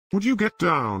Would you get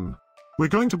down? We're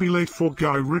going to be late for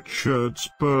Guy Richard's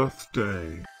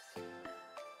birthday.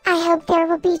 I hope there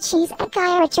will be cheese at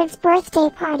Guy Richard's birthday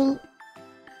party.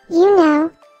 You know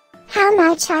how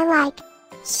much I like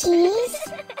cheese.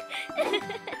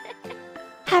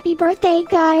 Happy birthday,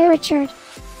 Guy Richard.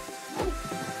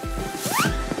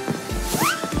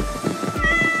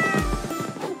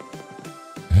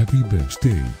 Happy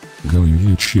birthday, Guy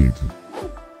Richard.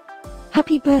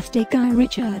 Happy birthday, Guy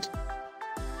Richard.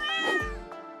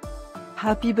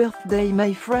 Happy birthday,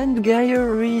 my friend Guy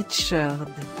Richard.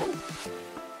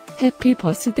 Happy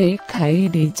birthday, Guy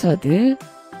Richard.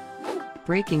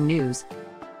 Breaking news.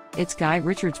 It's Guy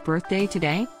Richard's birthday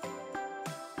today.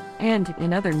 And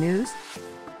in other news,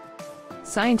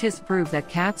 scientists prove that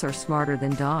cats are smarter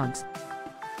than dogs.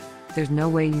 There's no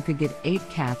way you could get 8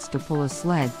 cats to pull a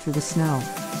sled through the snow.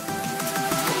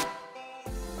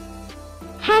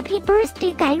 Happy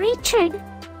birthday, Guy Richard.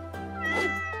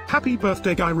 Happy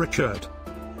birthday, Guy Richard.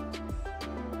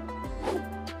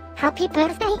 Happy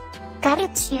birthday, Guy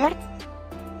Richard.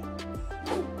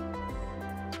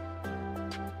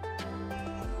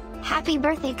 Happy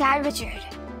birthday, Guy Richard.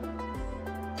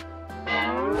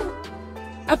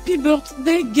 Happy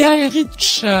birthday, Guy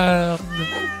Richard.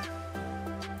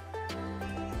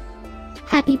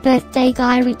 Happy birthday,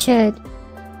 Guy Richard.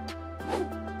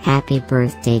 Happy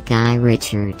birthday, Guy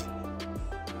Richard.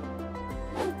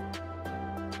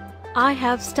 I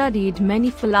have studied many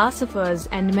philosophers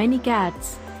and many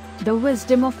cats. The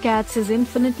wisdom of cats is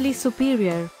infinitely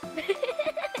superior.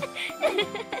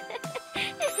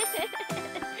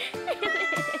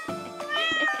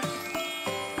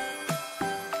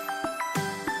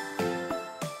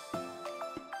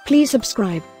 Please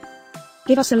subscribe,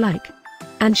 give us a like,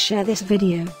 and share this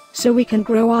video, so we can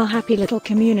grow our happy little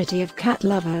community of cat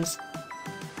lovers.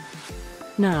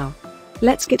 Now,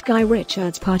 let's get Guy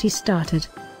Richard's party started.